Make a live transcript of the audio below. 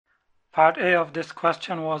Part A of this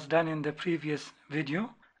question was done in the previous video.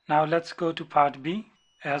 Now let's go to part B.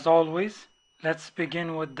 As always, let's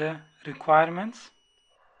begin with the requirements.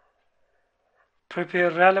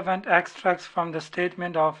 Prepare relevant extracts from the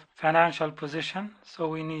statement of financial position. So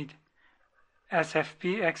we need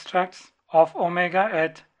SFP extracts of Omega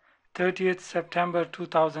at 30th September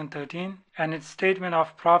 2013 and its statement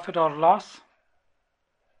of profit or loss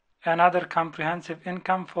and other comprehensive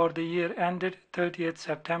income for the year ended 30th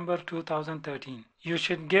September 2013. You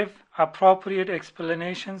should give appropriate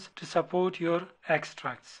explanations to support your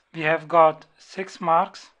extracts. We have got 6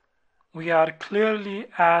 marks. We are clearly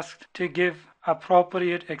asked to give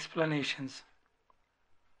appropriate explanations.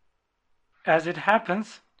 As it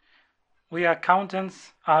happens, we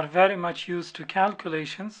accountants are very much used to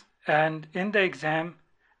calculations, and in the exam,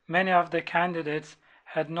 many of the candidates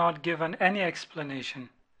had not given any explanation.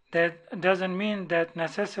 That doesn't mean that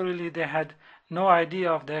necessarily they had no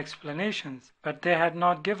idea of the explanations, but they had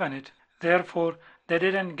not given it. Therefore, they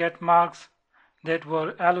didn't get marks that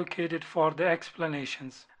were allocated for the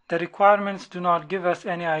explanations. The requirements do not give us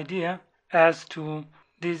any idea as to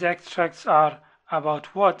these extracts are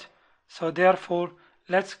about what, so therefore,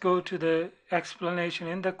 let's go to the explanation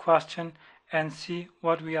in the question and see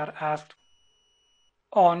what we are asked.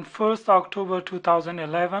 On 1st October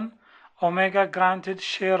 2011, Omega granted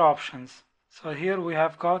share options. So here we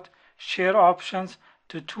have got share options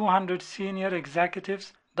to 200 senior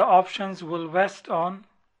executives. The options will vest on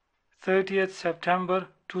 30th September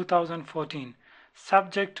 2014,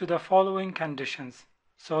 subject to the following conditions.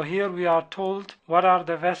 So here we are told what are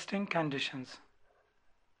the vesting conditions.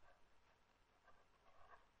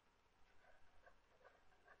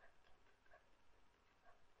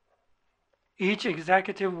 Each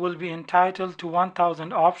executive will be entitled to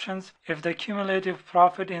 1,000 options if the cumulative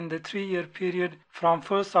profit in the 3-year period from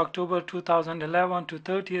 1st October 2011 to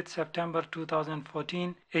 30th September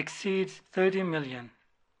 2014 exceeds 30 million.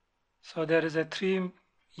 So there is a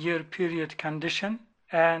 3-year period condition,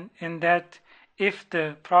 and in that if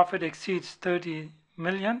the profit exceeds 30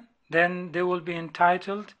 million, then they will be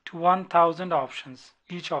entitled to 1,000 options,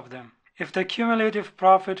 each of them. If the cumulative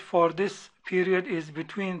profit for this period is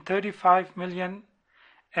between 35 million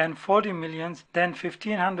and 40 million, then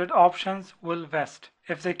 1,500 options will vest.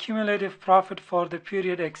 If the cumulative profit for the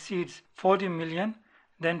period exceeds 40 million,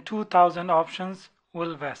 then 2,000 options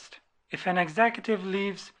will vest. If an executive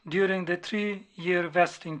leaves during the 3-year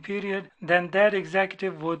vesting period, then that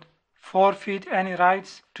executive would forfeit any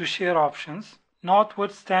rights to share options.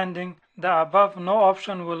 Notwithstanding the above, no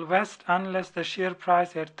option will vest unless the share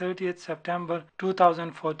price at 30th September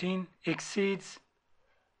 2014 exceeds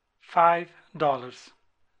 $5.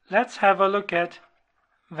 Let's have a look at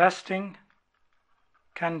vesting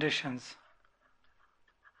conditions.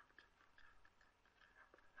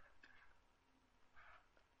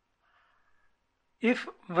 If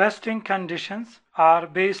vesting conditions are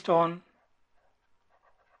based on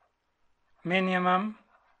minimum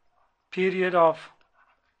period of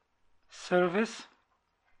service,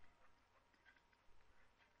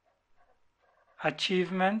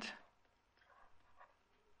 achievement,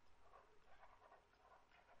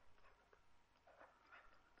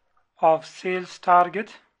 of sales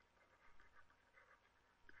target,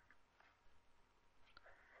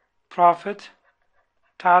 profit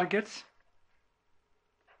targets,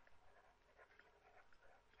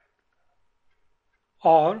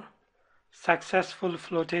 or successful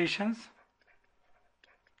flotation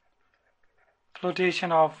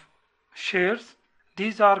of shares,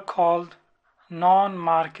 these are called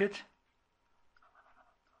non-market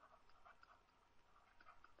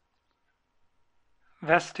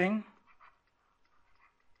vesting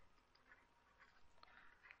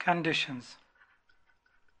conditions.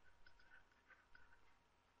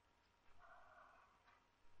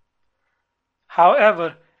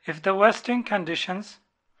 However, if the vesting conditions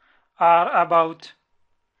are about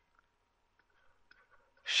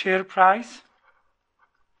share price,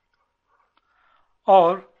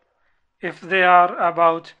 or if they are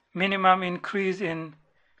about minimum increase in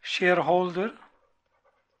shareholder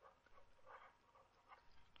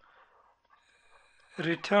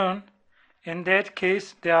return, in that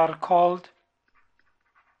case they are called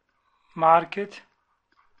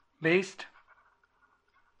market-based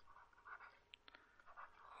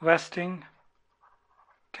vesting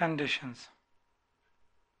conditions.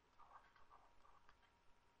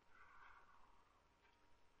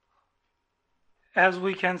 As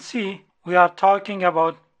we can see, we are talking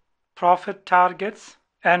about profit targets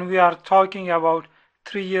and we are talking about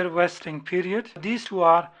 3-year vesting period. These two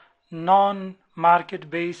are non-market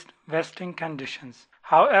based vesting conditions.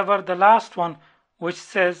 However, the last one which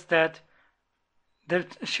says that the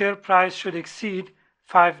share price should exceed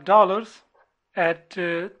 $5 at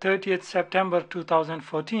 30th September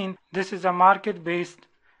 2014. This is a market-based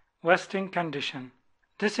vesting condition.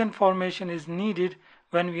 This information is needed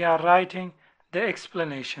when we are writing the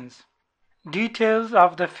explanations. Details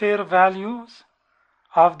of the fair values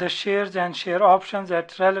of the shares and share options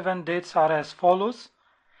at relevant dates are as follows: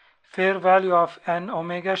 fair value of an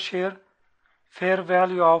omega share, fair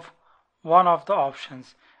value of one of the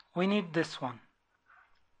options. We need this one.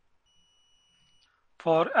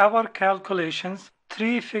 For our calculations,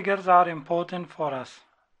 three figures are important for us.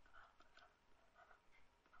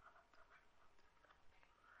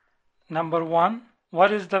 Number one,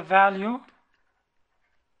 what is the value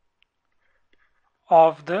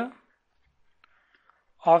of the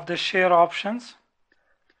share options?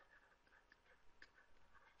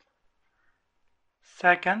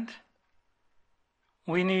 Second,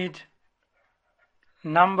 we need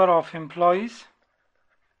number of employees.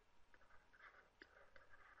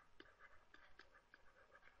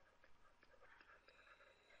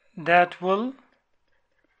 That will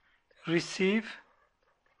receive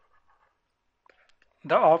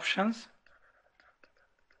the options.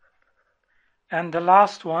 And the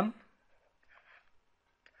last one,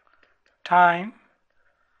 time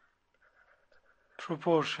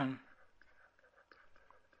proportion.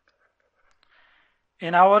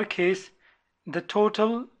 In our case, the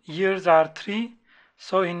total years are 3,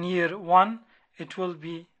 so in year 1 it will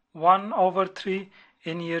be 1/3,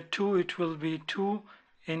 in year 2 it will be 2,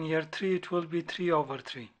 in year 3 it will be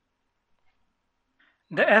 3/3.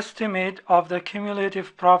 The estimate of the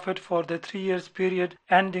cumulative profit for the 3 years period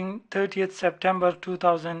ending 30th September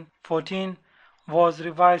 2014 was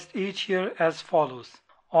revised each year as follows.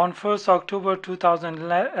 On 1st October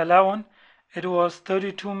 2011 it was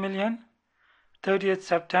 32 million. 30th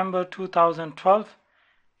September 2012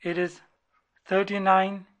 it is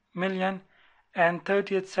 39 million, and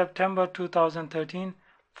 30th September 2013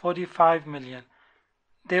 45 million.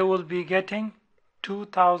 They will be getting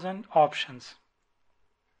 2,000 options.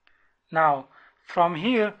 Now from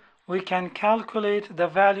here we can calculate the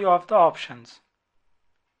value of the options.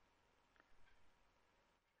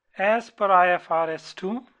 As per IFRS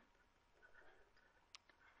 2,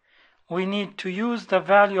 we need to use the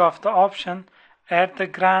value of the option at the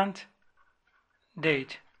grant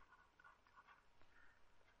date.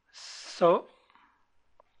 So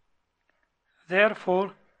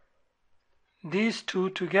therefore these two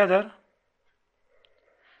together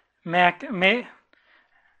make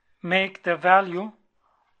the value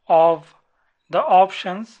of the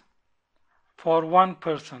options for one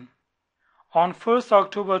person. On 1st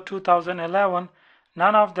October 2011,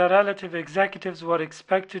 none of the relative executives were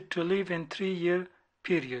expected to leave in 3-year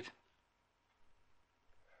period.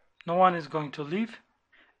 No one is going to leave.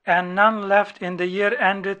 And none left in the year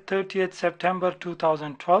ended 30th September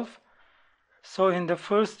 2012. So in the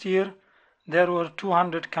first year there were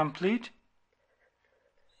 200 complete,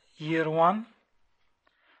 year 1.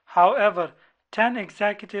 However, 10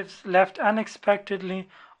 executives left unexpectedly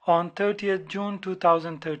on 30th June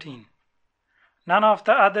 2013. None of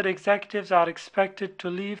the other executives are expected to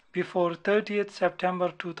leave before 30th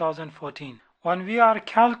September 2014. When we are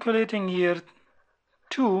calculating year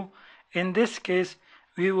 2, in this case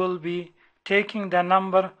we will be taking the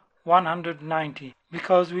number 190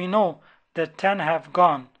 because we know that 10 have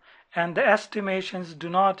gone, and the estimations do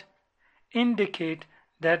not indicate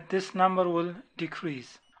that this number will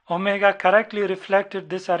decrease. Omega correctly reflected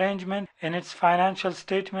this arrangement in its financial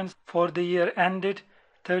statements for the year ended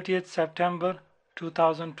 30th September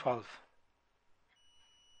 2012.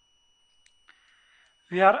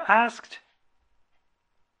 We are asked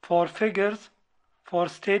for figures for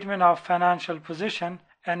statement of financial position,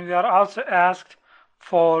 and we are also asked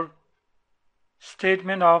for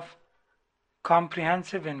statement of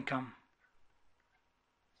comprehensive income.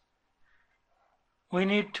 We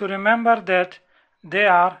need to remember that they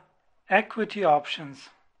are equity options.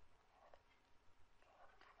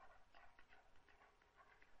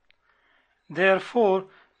 Therefore,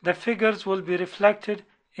 the figures will be reflected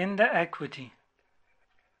in the equity.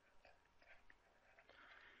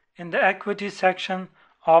 In the equity section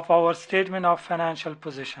of our statement of financial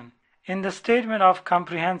position. In the statement of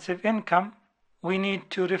comprehensive income, we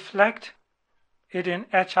need to reflect it in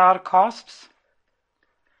HR costs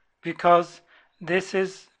because this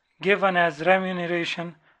is given as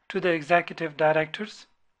remuneration to the executive directors.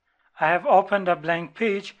 I have opened a blank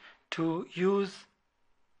page to use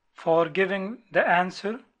for giving the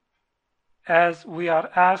answer as we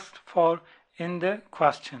are asked for in the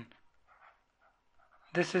question.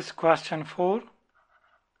 This is question 4.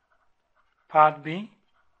 Part B.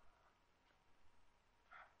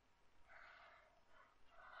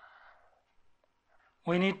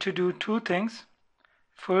 We need to do two things.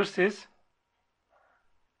 First is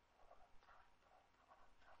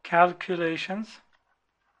calculations.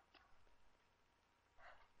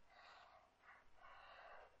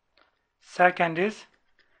 Second is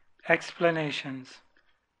explanations.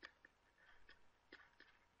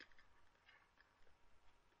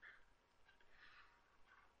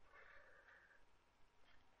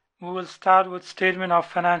 We will start with statement of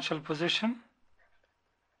financial position.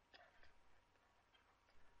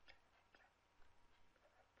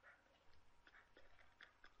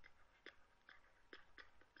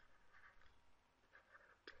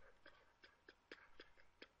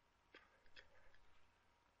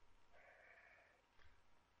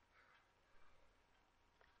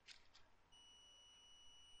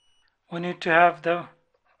 We need to have the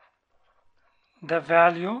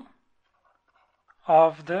value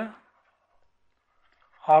of the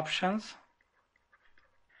options.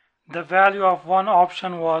 The value of one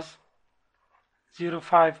option was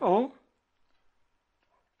 050,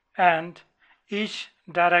 and each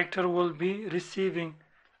director will be receiving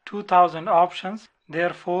 2000 options,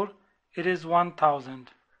 therefore it is 1000.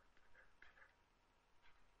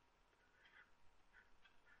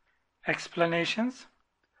 Explanations.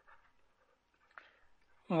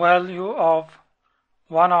 Value of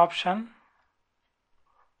one option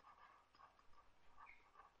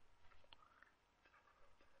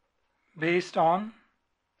based on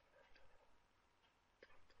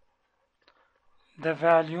the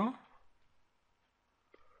value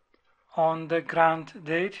on the grant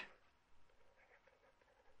date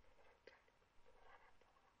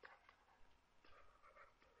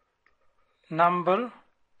number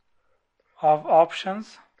of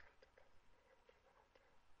options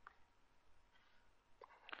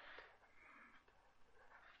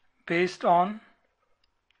based on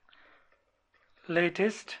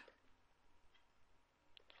latest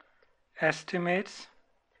estimates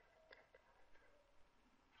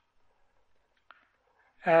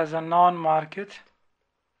as a non-market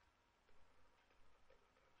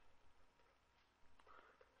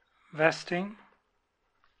vesting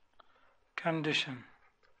condition.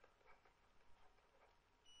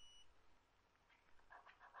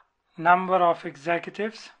 Number of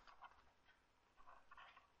executives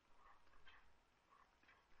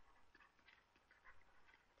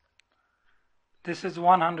this is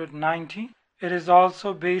 190. It is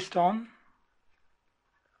also based on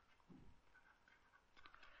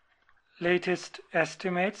latest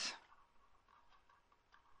estimates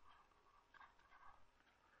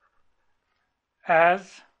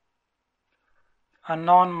as a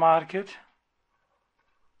non-market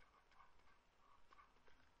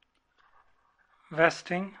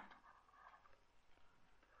vesting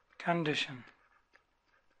condition.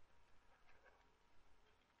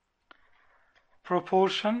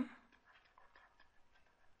 Proportion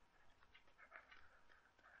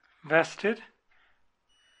vested.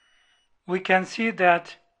 We can see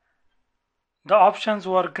that the options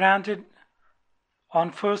were granted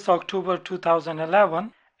on 1st October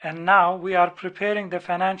 2011, and now we are preparing the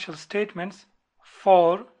financial statements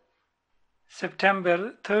for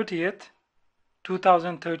September 30th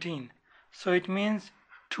 2013. So it means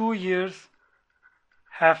 2 years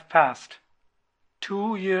have passed.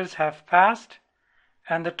 2 years have passed,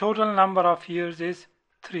 and the total number of years is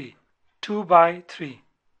 3. 2 by 3.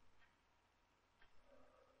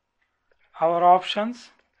 Our options,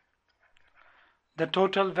 the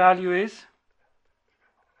total value is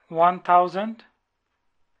 1000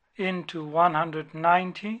 into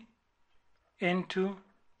 190 into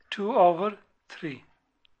 2 over 3.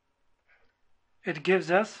 It gives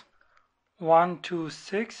us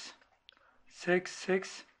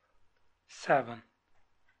 126,667.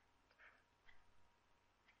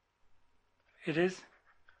 It is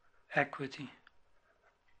equity.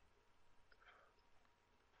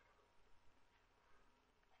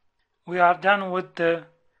 We are done with the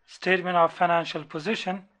statement of financial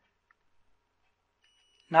position.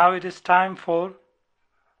 Now it is time for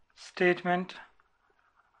statement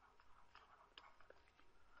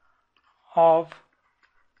of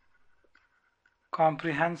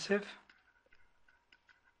comprehensive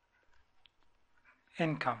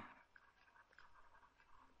income.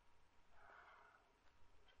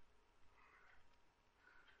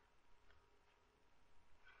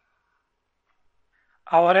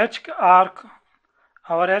 Our HR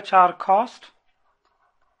cost,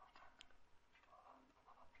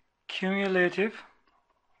 cumulative,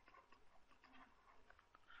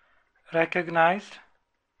 recognized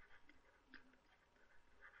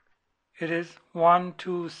It is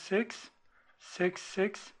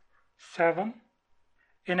 126667.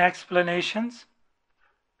 In explanations,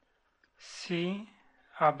 see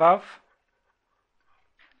above.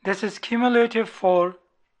 This is cumulative for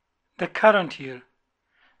the current year,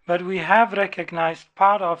 but we have recognized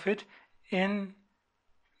part of it in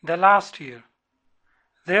the last year.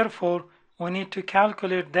 Therefore, we need to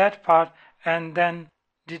calculate that part and then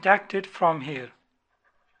deduct it from here.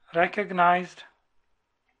 Recognized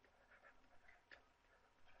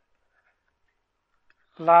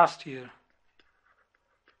last year.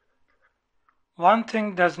 One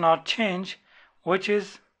thing does not change, which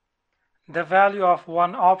is the value of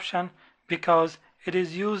one option, because it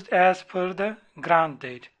is used as per the grant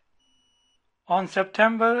date. On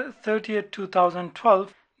September 30th,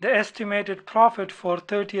 2012, the estimated profit for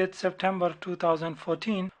 30th September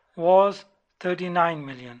 2014 was 39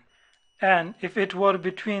 million. And if it were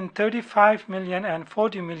between 35 million and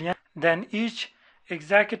 40 million, then each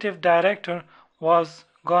executive director was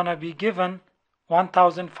gonna be given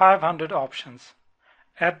 1,500 options.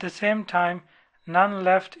 At the same time, none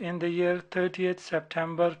left in the year 30th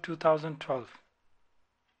September 2012.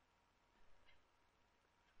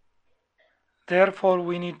 Therefore,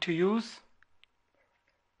 we need to use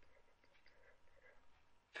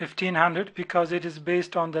 1,500 because it is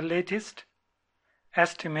based on the latest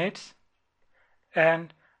estimates,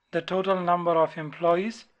 and the total number of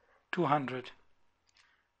employees 200.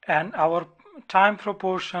 And our time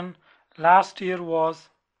proportion last year was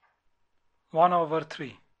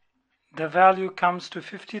 1/3. The value comes to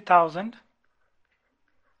 50,000.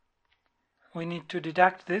 We need to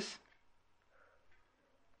deduct this.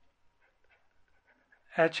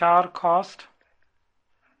 HR cost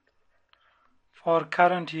for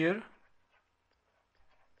current year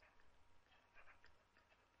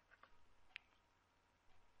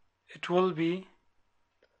it will be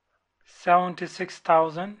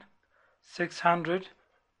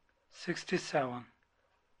 76,667.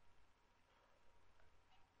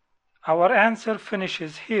 Our answer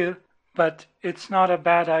finishes here, but it's not a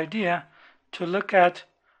bad idea to look at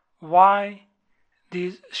why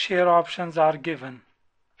these share options are given.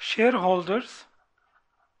 Shareholders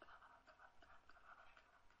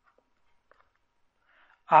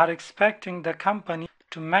are expecting the company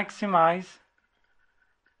to maximize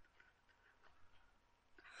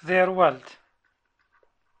their wealth.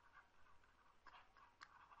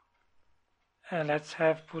 Let's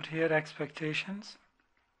have put here expectations.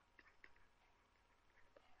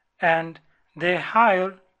 And they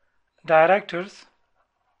hire directors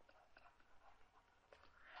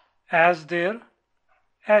as their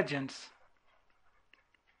agents.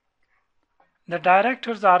 The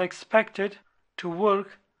directors are expected to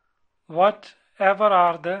work whatever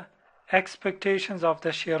are the expectations of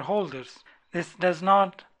the shareholders. This does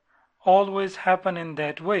not always happen in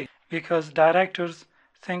that way because directors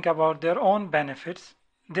think about their own benefits.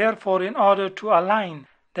 Therefore, in order to align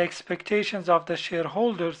the expectations of the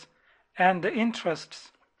shareholders and the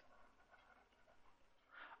interests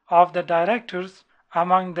of the directors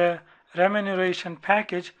among the remuneration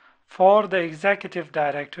package for the executive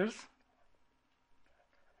directors,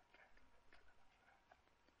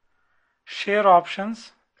 share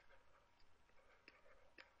options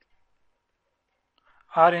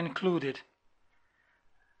are included.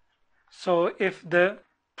 So if the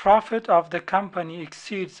profit of the company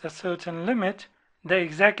exceeds a certain limit, the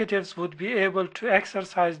executives would be able to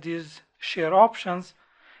exercise these share options,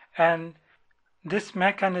 and this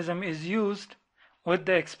mechanism is used with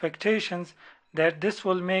the expectations that this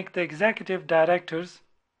will make the executive directors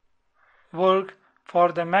work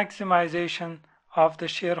for the maximization of the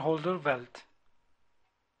shareholder wealth.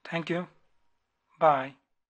 Thank you. Bye.